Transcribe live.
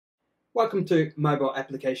Welcome to Mobile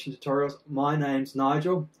Application Tutorials. My name's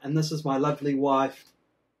Nigel and this is my lovely wife.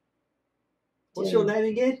 What's your name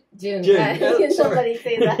again? June. June. Somebody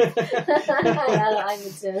say that.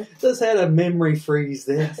 I'm June. Just had a memory freeze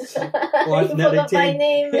there. You forgot my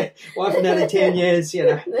name. Wife for nearly 10 years, you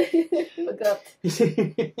know. Forgot.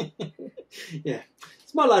 Yeah.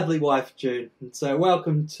 It's my lovely wife, June. And so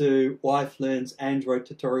welcome to Wife Learns Android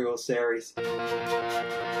Tutorial Series.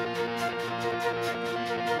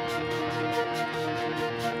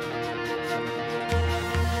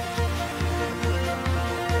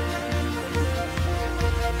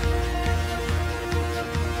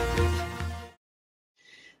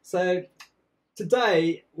 So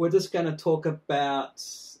today we're just going to talk about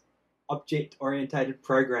object-oriented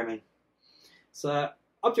programming. So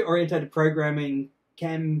object-oriented programming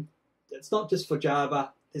it's not just for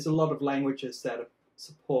Java. There's a lot of languages that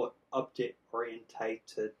support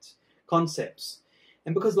object-oriented concepts.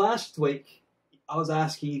 And because last week I was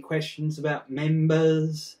asking you questions about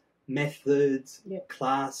members, methods,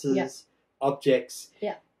 classes, objects,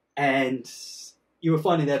 and you were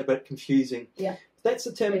finding that a bit confusing. That's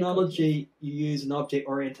the terminology you use in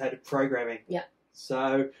object-oriented programming.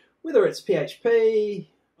 So whether it's PHP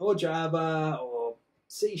or Java or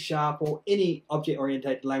C# or any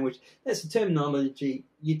object-oriented language, that's the terminology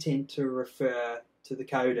you tend to refer to the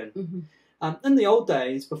code in. In the old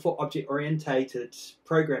days, before object-oriented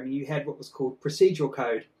programming, you had what was called procedural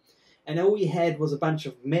code. And all you had was a bunch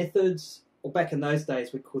of methods, or back in those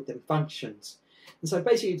days we called them functions. And so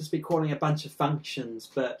basically you'd just be calling a bunch of functions,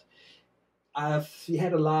 but if you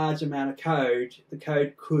had a large amount of code, the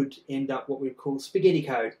code could end up what we would call spaghetti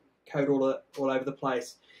code all over the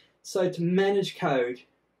place. So to manage code,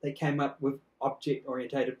 they came up with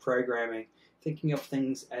object-oriented programming, thinking of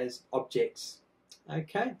things as objects.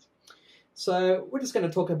 Okay, so we're just going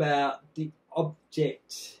to talk about the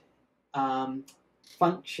object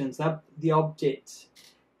functions, the object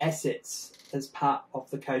assets as part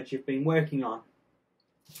of the code you've been working on.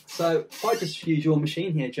 So if I just use your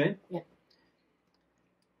machine here, June.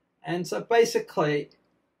 And so basically,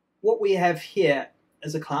 what we have here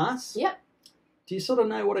is a class. Do you sort of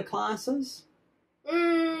know what a class is?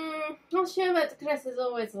 Not sure, but class is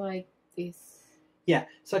always like this. Yeah.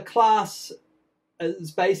 So class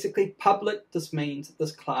is basically public. This means that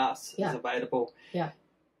this class is available.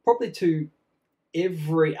 Probably to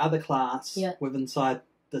every other class within inside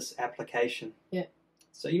this application.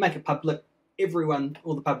 So you make it public. Everyone,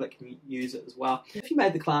 all the public can use it as well. If you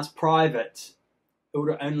made the class private, it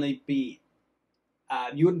would only be,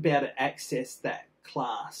 you wouldn't be able to access that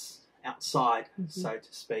class outside, so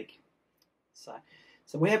to speak. So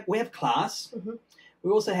we have class.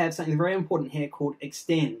 We also have something very important here called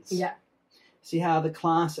extends. See how the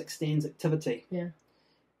class extends activity.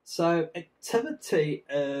 So activity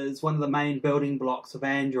is one of the main building blocks of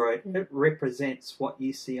Android. It represents what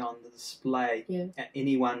you see on the display at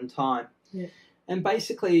any one time. And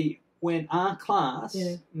basically, when our class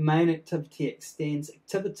main activity extends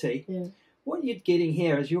activity, what you're getting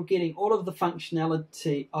here is you're getting all of the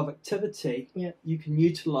functionality of activity you can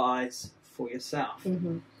utilize for yourself.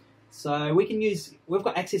 So we've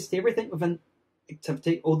got access to everything within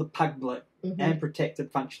activity, all the public and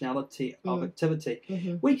protected functionality of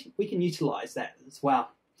activity. We can utilize that as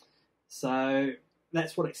well. So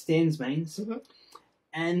that's what extends means.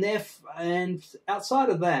 And outside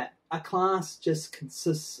of that, a class just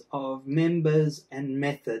consists of members and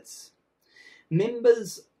methods.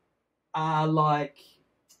 Members are like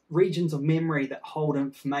regions of memory that hold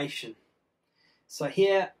information. So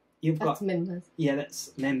here you've got members. Yeah,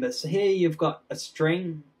 that's members. So here you've got a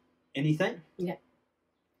string, anything.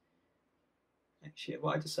 Actually, if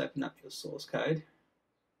I just open up your source code.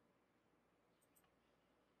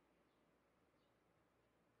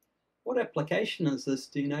 What application is this?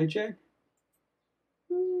 Do you know, Joe?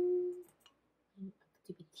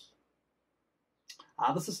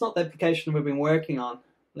 This is not the application we've been working on.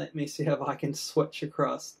 Let me see if I can switch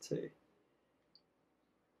across to...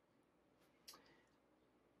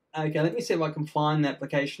 Okay, let me see if I can find the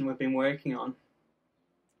application we've been working on.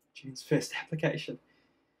 June's first application.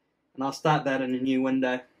 And I'll start that in a new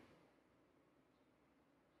window.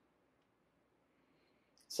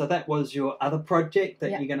 So that was your other project that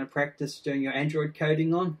you're going to practice doing your Android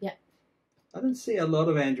coding on? I didn't see a lot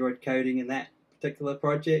of Android coding in that particular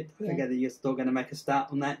project. I gather you're still going to make a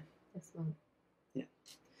start on that.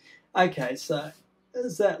 Okay, so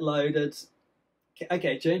is that loaded?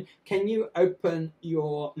 Okay, June, can you open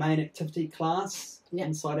your main activity class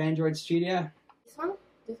inside Android Studio? This one?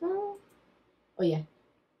 This one? Oh yeah.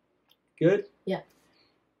 Good?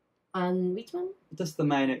 And which one? Just the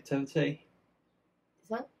main activity. This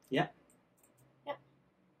one? Yeah.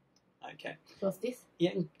 Okay. Close this.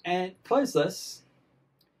 Yeah, and close this.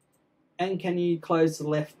 And can you close the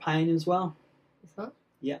left pane as well? This one?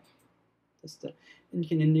 Yeah. And you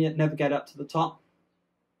can navigate up to the top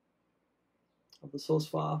of the source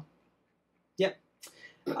file. Yep.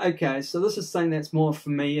 Okay, so this is something that's more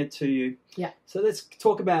familiar to you. Yeah. So let's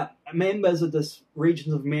talk about members of this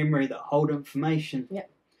regions of memory that hold information. Yeah.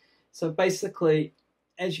 So basically,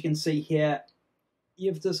 as you can see here,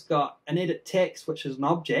 you've just got an edit text, which is an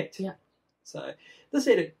object. Yeah. So this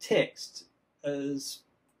edit text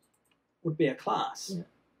would be a class. Yeah.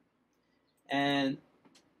 And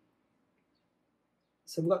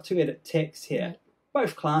so we've got two edit texts here. Yeah.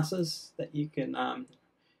 Both classes that you can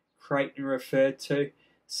create and refer to,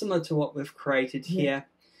 similar to what we've created here.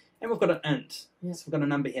 And we've got an int, so we've got a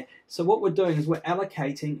number here. So what we're doing is we're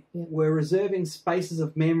allocating, we're reserving spaces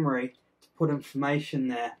of memory to put information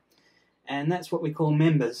there. And that's what we call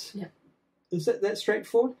members. Yeah. Is that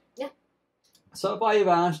straightforward? Yeah. So if I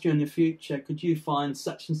ever asked you in the future, could you find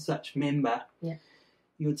such and such member? Yeah.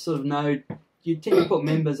 You would sort of know, you tend to put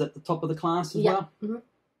members at the top of the class as well? Mm-hmm.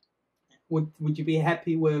 Would you be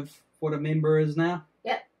happy with what a member is now?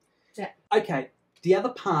 Yeah. Yeah. Okay. The other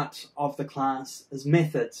part of the class is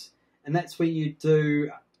methods, and that's where you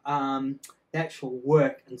do the actual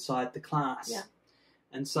work inside the class. Yeah.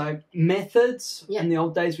 And so methods, in the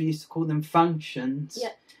old days we used to call them functions,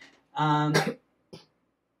 tend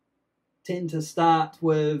to start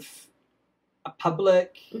with a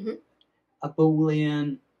public, a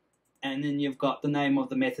boolean, and then you've got the name of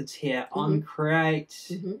the methods here, on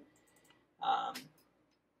create,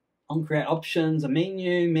 on create options, a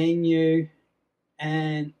menu,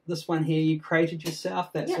 and this one here you created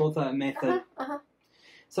yourself, that's also a method.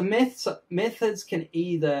 So methods can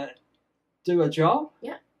either do a job,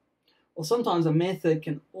 or sometimes a method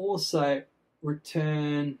can also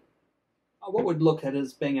return what we'd look at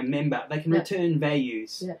as being a member. They can return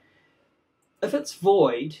values. If it's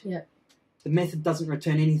void, the method doesn't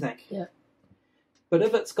return anything. But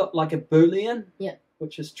if it's got like a boolean,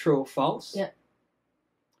 which is true or false,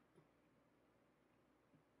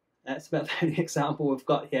 that's about the only example we've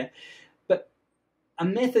got here. But a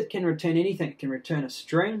method can return anything. It can return a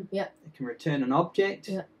string. It can return an object.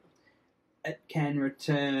 It can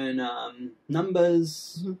return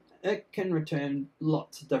numbers. It can return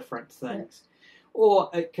lots of different things.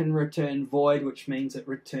 Or it can return void, which means it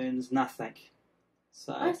returns nothing.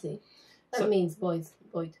 So I see. That means void.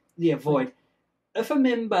 Yeah, void. If a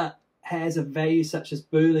member has a value such as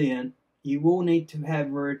boolean, you will need to have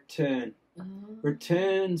a return.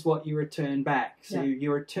 Returns what you return back. So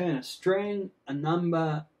you return a string, a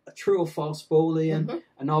number, a true or false boolean,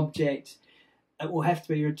 an object. It will have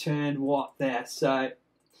to be returned what there. So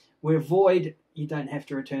where void, you don't have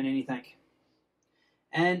to return anything.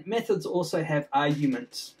 And methods also have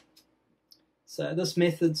arguments. So this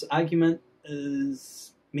method's argument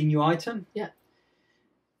is menu item.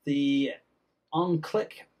 The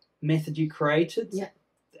on-click method you created, the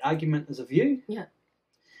argument is a view.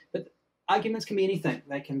 But arguments can be anything.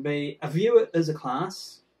 They can be, a view is a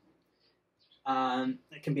class.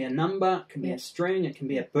 It can be a number, it can be a string, it can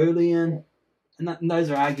be a boolean. And those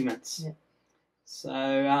are arguments.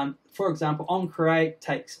 So, for example, onCreate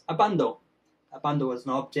takes a bundle. A bundle is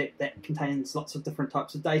an object that contains lots of different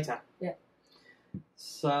types of data.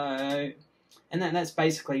 So, and that's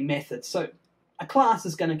basically methods. So, a class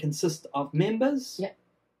is going to consist of members.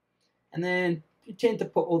 And then you tend to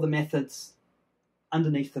put all the methods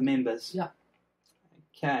underneath the members.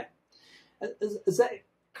 Okay. Is that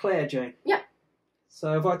clear, June?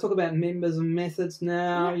 So if I talk about members and methods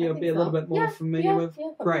now, you'll be a little bit more familiar with.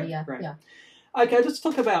 Great. Okay, just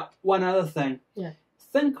talk about one other thing.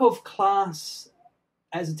 Think of class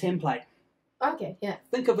as a template.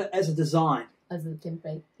 Think of it as a design. As a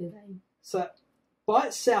template design. So by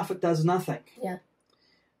itself, it does nothing.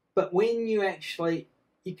 But when you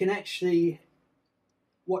can actually,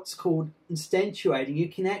 what's called instantiating, you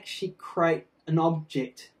can actually create an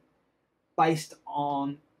object based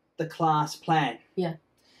on the class plan.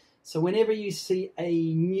 So whenever you see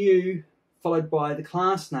a new followed by the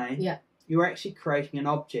class name, you're actually creating an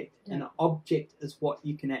object. And an object is what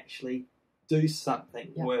you can actually do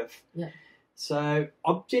something with. So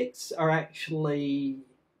objects are actually,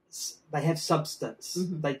 they have substance.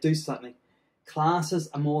 They do something. Classes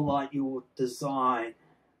are more like your design.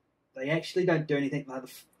 They actually don't do anything.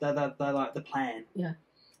 They're like the plan. They're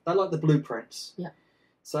like the blueprints.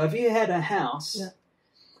 So if you had a house,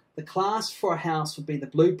 the class for a house would be the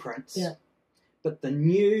blueprints, but the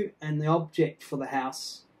new and the object for the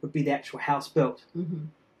house would be the actual house built.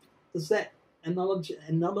 Does that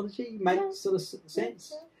analogy make sort of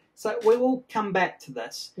sense? So we will come back to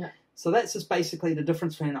this. So that's just basically the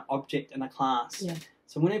difference between an object and a class. Yeah.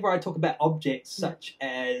 So whenever I talk about objects, such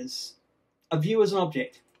as a view as an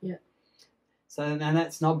object. Yeah. So and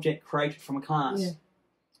that's an object created from a class. Yeah.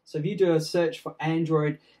 So if you do a search for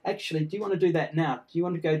Android, actually, do you want to do that now? Do you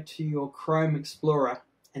want to go to your Chrome Explorer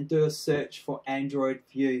and do a search for Android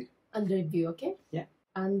View? Android View, okay? Yeah.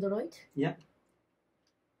 Android? Yeah.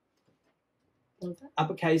 What's that?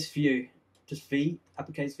 Uppercase View. Just V,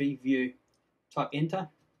 uppercase V, View. Type Enter.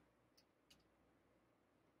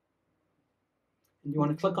 And you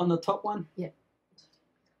want to click on the top one? Yeah.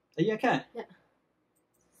 Are you okay? Yeah.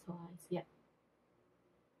 Size, yeah.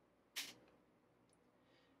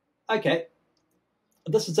 Okay.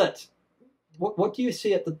 This is it. What do you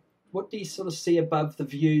see at the? What do you sort of see above the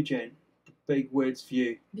view, June? The big words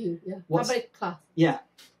view. View, yeah. What's, Public class. Yeah.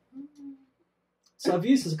 So I've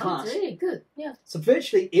used as a class. That's really good, yeah. So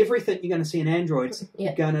virtually everything you're going to see in Android's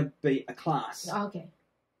going to be a class. Okay.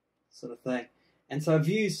 Sort of thing. And so a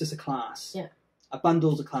view's just a class. Yeah. A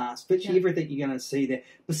bundle's a class. Virtually everything you're going to see there,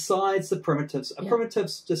 besides the primitives. A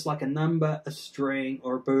primitive's just like a number, a string,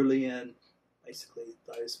 or a Boolean. Basically,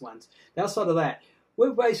 those ones. Outside of that,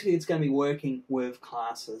 it's going to be working with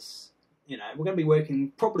classes. You know, we're going to be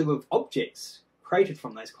working probably with objects created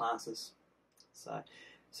from those classes. So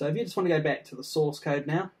if you just want to go back to the source code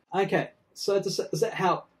now. Okay, so does that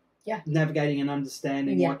help? Yeah. Navigating and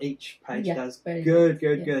understanding what each page does. Good.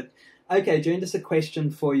 Good. Okay, June, just a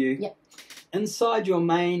question for you. Yeah. Inside your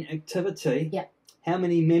main activity, how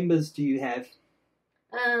many members do you have?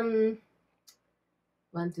 1,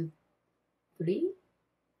 2, 3.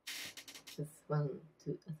 Just 1,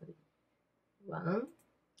 2, 3. 1.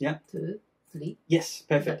 Yeah. 2, 3. Yes,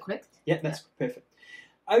 perfect. Is that correct? Yeah, that's perfect.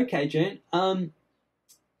 Okay, June.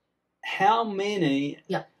 How many?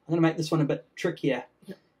 Yeah. I'm going to make this one a bit trickier.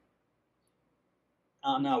 Yeah.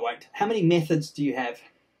 Oh no, I won't. How many methods do you have?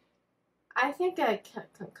 I think I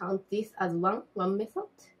can count this as one method,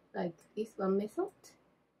 like this one method.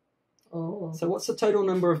 Oh. So what's the total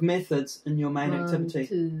number of methods in your main activity? 1,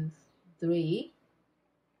 2, 3,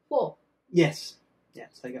 4. Yes. Yeah,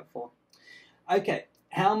 so you got 4. Okay.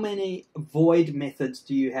 How many void methods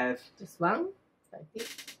do you have? Just one, like this.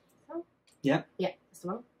 So. Yeah. Yeah, just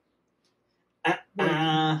one.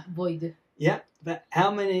 Void. Yeah. But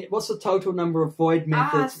how many? What's the total number of void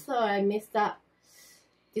methods? So I missed that.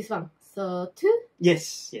 This one. So 2.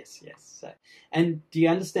 Yes. So, and do you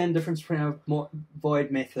understand the difference between a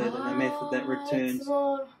void method and a method that returns? It's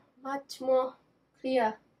much more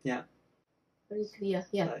clear. Yeah. Very clear.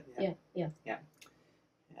 Yeah. So, Yeah.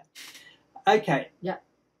 Okay. Yeah.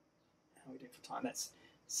 How are we doing for time?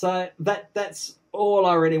 That's all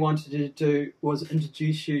I really wanted to do was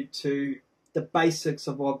introduce you to the basics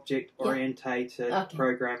of object-orientated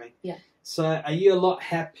programming. Yeah. So are you a lot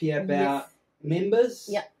happier about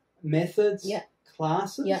members, methods,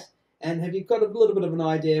 classes? Yeah. And have you got a little bit of an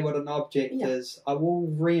idea what an object is? I will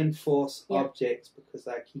reinforce objects because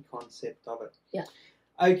they're a key concept of it. Yeah.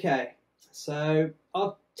 Okay. So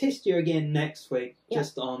I'll test you again next week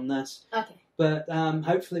just on this. Okay. But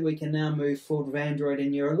hopefully we can now move forward with Android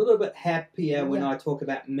and you're a little bit happier when I talk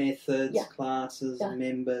about methods, classes,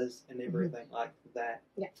 members and everything like that.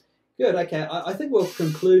 Yeah. Good, okay. I think we'll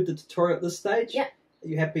conclude the tutorial at this stage. Yeah. Are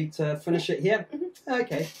you happy to finish it here?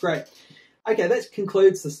 Okay, great. Okay, that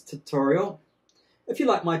concludes this tutorial. If you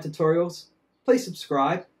like my tutorials, please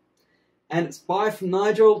subscribe. And it's bye from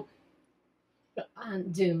Nigel.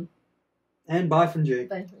 And June. And bye from June.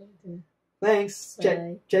 Bye from June. Thanks.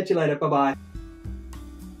 Chat to you later. Bye-bye.